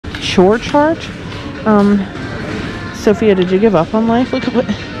Shore charge? Sophia, did you give up on life? Look at what,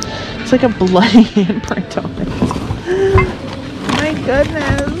 it's like a bloody handprint on it. My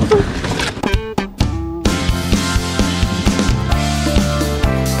goodness.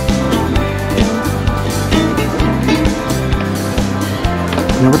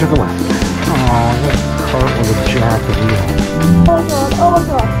 Never took a left. Oh, that cart with a jack of wheel. Oh my god, oh my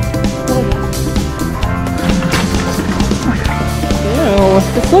god. Ew,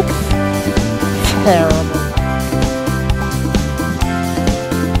 this looks terrible.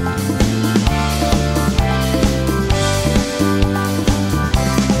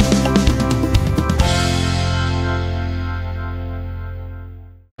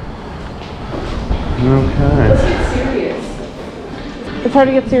 Okay. Let's get serious. It's hard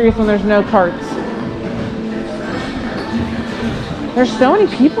to get serious when there's no carts. There's so many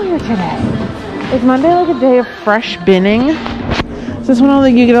people here today. Is Monday like a day of fresh binning? Is this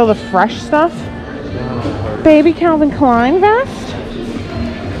when you get all the fresh stuff? Baby Calvin Klein vest?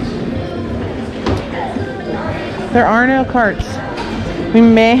 There are no carts. We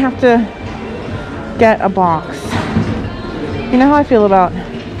may have to get a box. You know how I feel about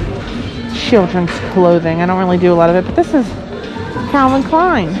children's clothing. I don't really do a lot of it, but this is Calvin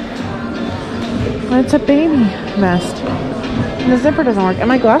Klein. And it's a baby vest. And the zipper doesn't work. And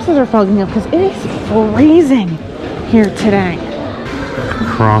my glasses are fogging up because it is freezing here today.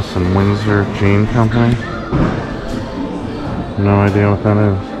 Cross and Windsor Jean Company. No idea what that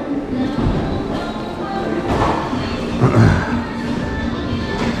is.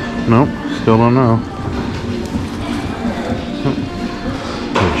 Nope, still don't know.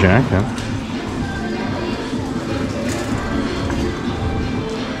 A jacket.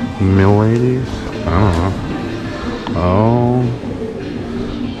 Miladies? I don't know. Oh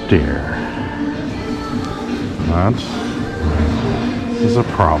dear. That is a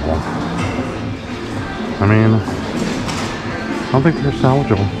problem. I mean, I don't think they're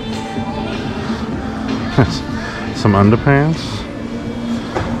salvageable. Some underpants.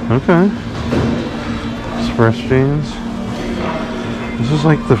 Okay. Express jeans. This is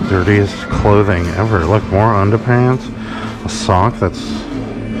like the dirtiest clothing ever. Look, more underpants. A sock that's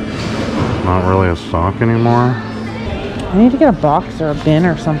not really a sock anymore. I need to get a box or a bin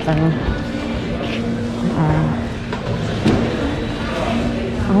or something.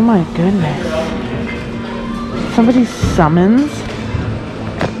 Oh my goodness. Somebody's summons?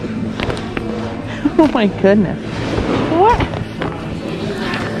 Oh my goodness. What?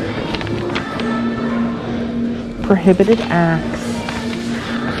 Prohibited acts.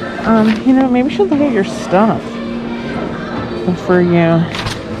 You know, maybe you should look at your stuff. Look for you.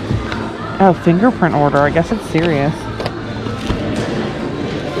 Oh, fingerprint order. I guess it's serious.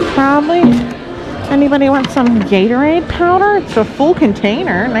 Probably. Anybody want some Gatorade powder? It's a full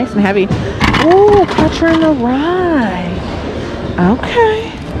container. Nice and heavy. Oh, Catcher in the Rye.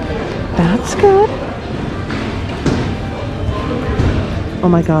 Okay. That's good. Oh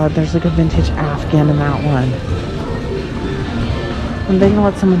my god, there's like a vintage Afghan in that one. I'm thinking to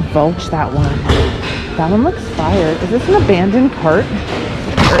let someone vulch that one. That one looks fire. Is this an abandoned cart?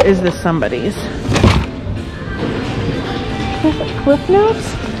 Or is this somebody's? Cliff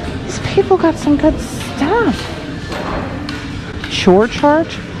notes? These people got some good stuff. Shore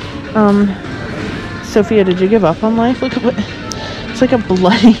charge? Sophia, did you give up on life? Look at what, it's like a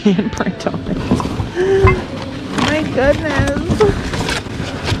bloody handprint on it. My goodness.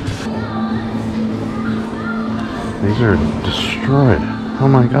 These are destroyed. Oh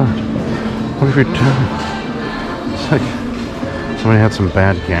my god. What have you done? It's like somebody had some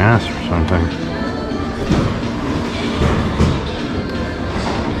bad gas or something.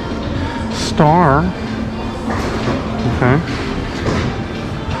 Star. Okay.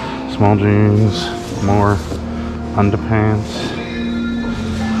 Small jeans. More underpants.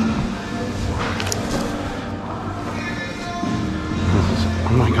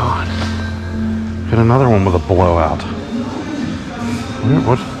 Oh my god. Got another one with a blowout.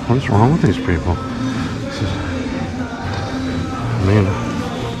 What is wrong with these people? I mean,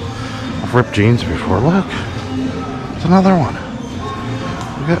 I've ripped jeans before. Look, it's another one.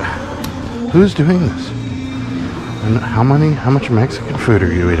 Who's doing this? And how much Mexican food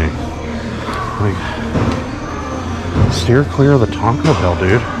are you eating? Like, steer clear of the Taco Bell,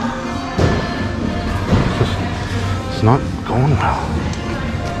 dude. It's not going well.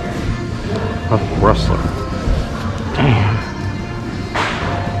 Oh, rustler. Damn.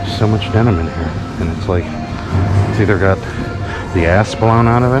 So much denim in here. And it's like, it's either got the ass blown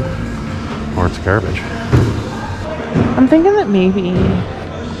out of it, or it's garbage. I'm thinking that maybe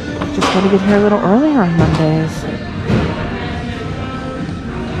just got to get here a little earlier on Mondays.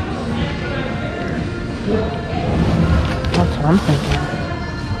 what I'm thinking.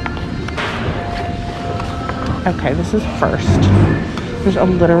 Okay, this is first. There's a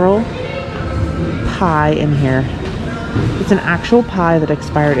literal pie in here. It's an actual pie that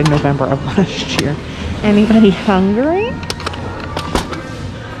expired in November of last year. Anybody hungry?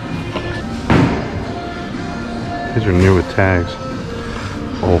 These are new with tags.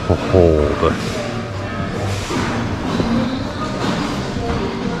 Oh, hold.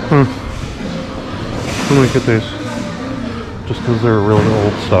 I'm gonna get these just because they're really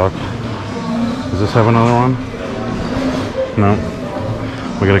old stock. Does this have another one? No.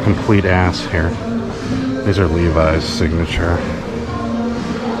 We got a complete ass here. These are Levi's signature.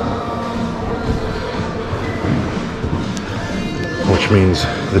 Which means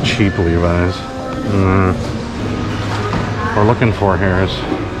the cheap Levi's. What we're looking for here is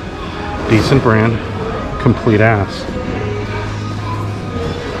decent brand, complete ass.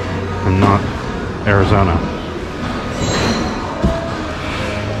 And not Arizona.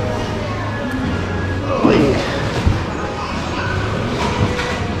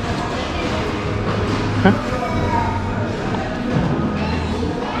 Huh?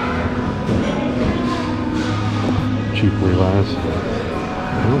 Cheap Levi's.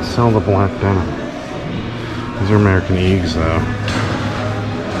 They don't sell the black denim. These are American Eags though.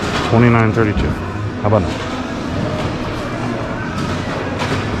 $29.32. How about that?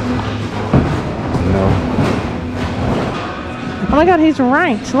 Oh my god, he's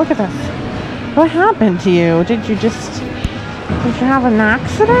right. Look at this. What happened to you? Did you have an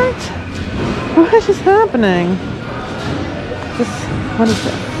accident? What is happening? What is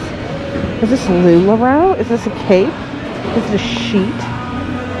this? Is this LuLaRoe? Is this a cape? Is it a sheet?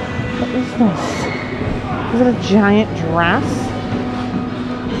 What is this? Is it a giant dress?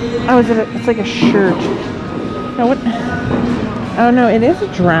 Oh, it's like a shirt. No, what? Oh no, it is a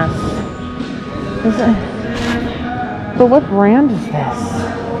dress. Is it? But what brand is this?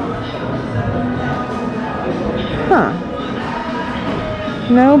 Huh.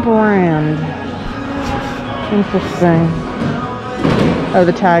 No brand. Interesting. Oh,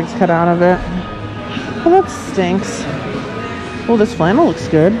 the tag's cut out of it. Well, that stinks. Well, this flannel looks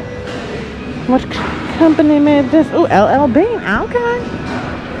good. What company made this? Oh, LLB. Okay.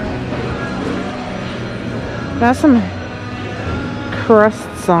 Got some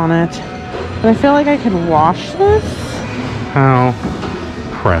crusts on it. But I feel like I could wash this. How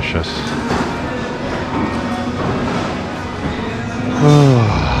precious.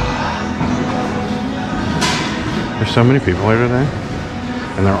 There's so many people here today,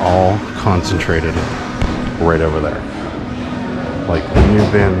 and they're all concentrated right over there. Like the new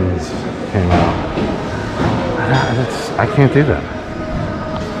bins came out. I can't do that.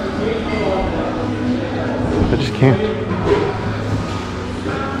 I just can't.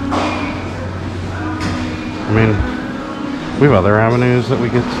 I mean, we have other avenues that we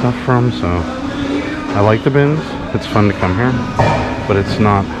get stuff from, so I like the bins. It's fun to come here, but it's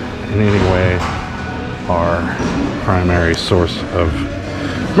not in any way our primary source of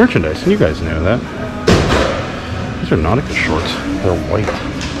merchandise, and you guys know that. These are Nautica shorts. They're white,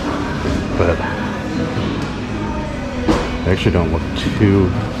 but they actually don't look too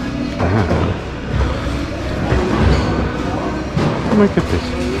bad. I might get these.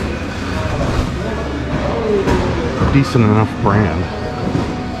 Decent enough brand,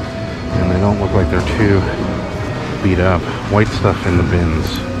 and they don't look like they're too beat up. White stuff in the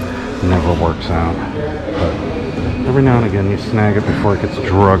bins never works out, but every now and again you snag it before it gets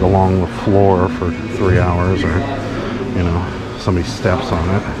drug along the floor for 3 hours, or you know, somebody steps on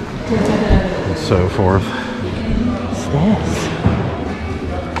it and so forth. What's this?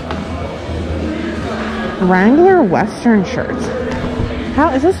 Wrangler Western shirts. How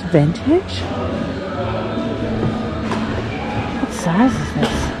is this vintage? What size is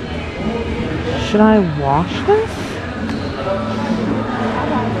this? Should I wash this?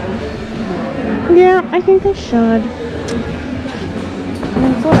 Yeah, I think I should. I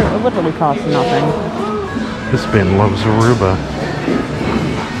mean, it literally costs nothing. This bin loves Aruba.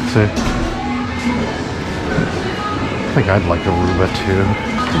 See? I think I'd like Aruba too.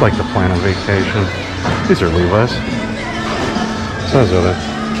 I'd like to plan a vacation. These are Levi's. What size are they?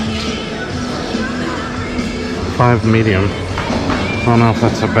 5 medium. I don't know if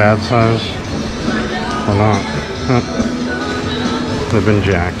that's a bad size or not. They've been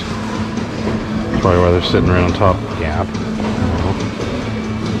jacked. That's probably why they're sitting right on top of the Gap.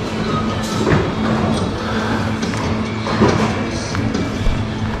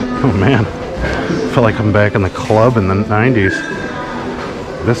 Oh man, I feel like I'm back in the club in the 90s.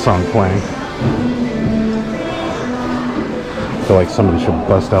 This song playing. I feel like somebody should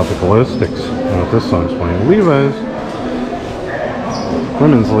bust out the glow sticks. You know, if this song's playing. Levi's.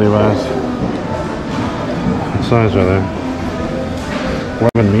 Women's Levi's. What size are they?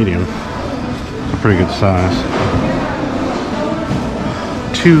 11 medium. It's a pretty good size.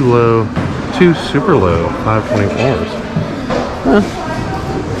 2 low, 2 super low, 524s.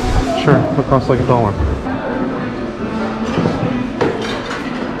 Sure, it costs like $1.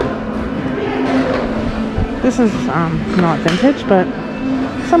 This is not vintage, but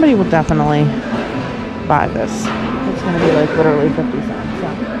somebody will definitely buy this. It's going to be like literally 50 cents. So.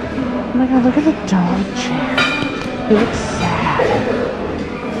 Oh my god, look at the dog chair. He looks sad.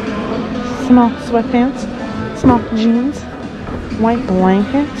 Small sweatpants, small jeans, white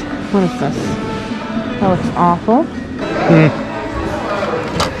blanket. What is this? That looks awful.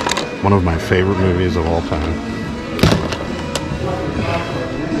 One of my favorite movies of all time.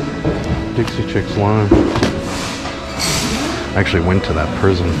 Dixie Chicks Line. I actually went to that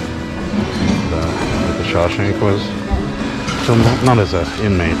prison that the Shawshank was. So not as an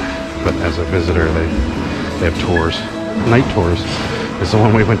inmate, but as a visitor. They have tours. Night tours is the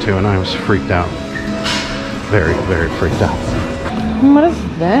one we went to, and I was freaked out. Very, very freaked out. What is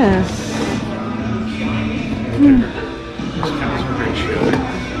this? This counts for great shit.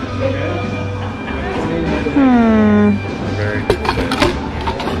 Very good.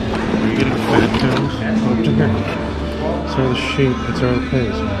 Are you getting fat cows? Up to here. It's our the sheep. It's our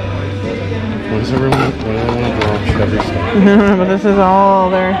pigs. What does everyone want to draw? Chevy stuff. But this is all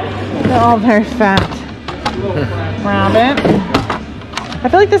they're all very fat. Rabbit. I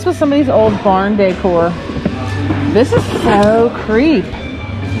feel like this was somebody's old barn decor. This is so creep.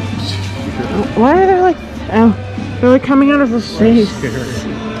 Why are they like, oh, they're like coming out of the face.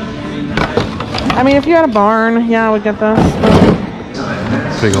 I mean, if you had a barn, yeah, I would get this.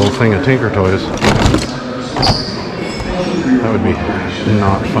 Big old thing of Tinker Toys. That would be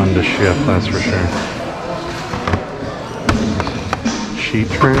not fun to ship, that's for sure. Sheet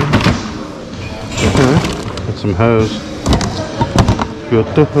trim. Okay. Got some hose.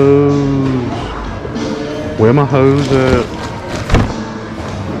 Got the hose. Where my hose at?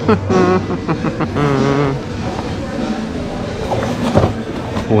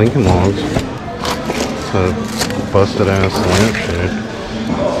 Lincoln Logs. It's a busted ass lampshade.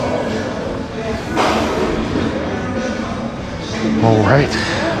 Alright,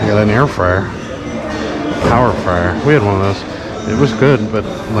 I got an air fryer. Power fryer. We had one of those. It was good, but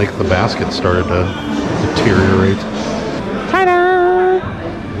like the basket started to deteriorate. Ta-da!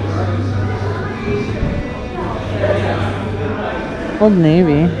 Old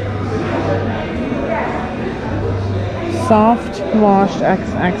Navy. Soft washed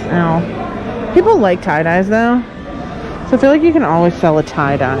XXL. People like tie-dyes though. So I feel like you can always sell a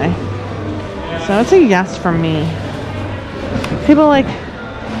tie-dye. So it's a yes from me. People like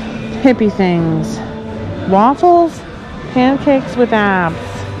hippie things. Waffles, pancakes with abs.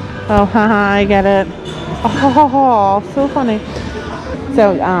 Oh, haha, I get it. Oh, so funny.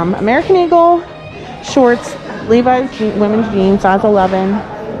 So, American Eagle shorts, Levi's women's jeans, size 11.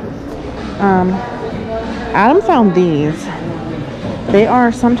 Adam found these. They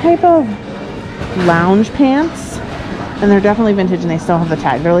are some type of lounge pants, and they're definitely vintage, and they still have the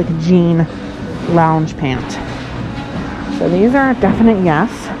tag. They're like a jean lounge pant. So these are a definite yes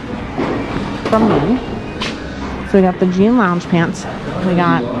from me. So we got the jean lounge pants. We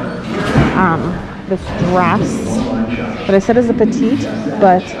got this dress that I said is a petite,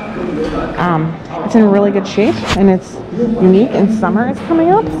 but it's in really good shape and it's unique, and summer is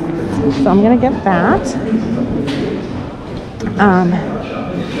coming up. So I'm gonna get that.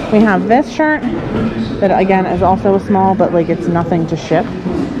 We have this shirt that again is also a small, but like it's nothing to ship.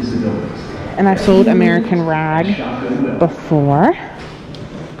 And I sold American Rag before,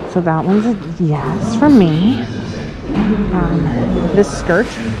 so that one's a yes from me. This skirt,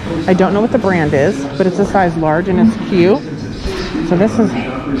 I don't know what the brand is, but it's a size large and it's cute. So this is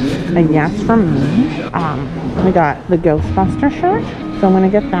a yes from me. We got the Ghostbuster shirt, so I'm gonna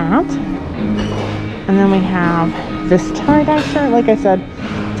get that. And then we have this tie-dye shirt. Like I said,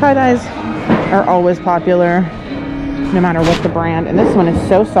 tie-dyes are always popular, no matter what the brand. And this one is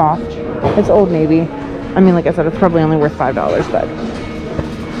so soft. It's Old Navy. I mean, like I said, it's probably only worth $5, but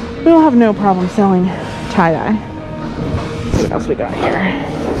we'll have no problem selling tie-dye. What else we got here?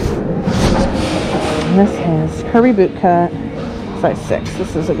 This is Kirby boot cut, size 6.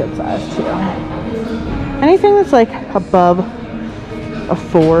 This is a good size too. Anything that's like above a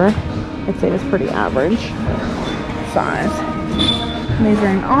 4, I'd say is pretty average size. And these are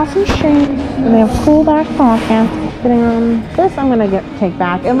in awesome shape, and they have cool back pockets. This I'm gonna take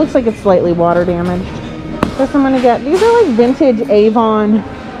back. It looks like it's slightly water damaged. This I'm gonna get. These are like vintage Avon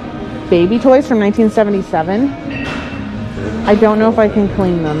baby toys from 1977. Mm-hmm. I don't know if I can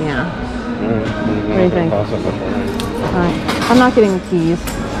clean them, yeah. What do you think? Alright. I'm not getting the keys.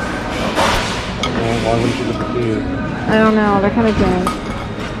 Well, why wouldn't you get the keys? I don't know, they're kind of good.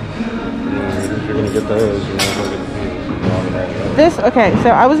 Yeah, if you're going to get those, you're not going to get the keys. This, okay, so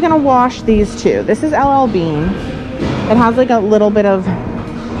I was going to wash these two. This is LL Bean. It has like a little bit of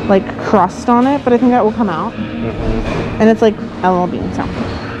like crust on it, but I think that will come out. And it's like LL Bean, so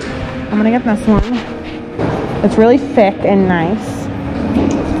I'm going to get this one. It's really thick and nice.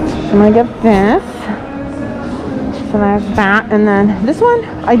 I'm going to get this. So there's that, and then this one,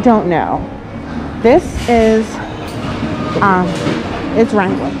 I don't know. This is, it's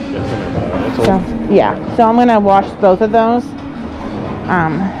Wrangler. So, yeah. So I'm gonna wash both of those,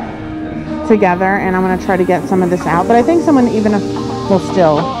 together, and I'm gonna try to get some of this out. But I think someone even will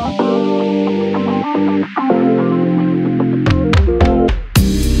still.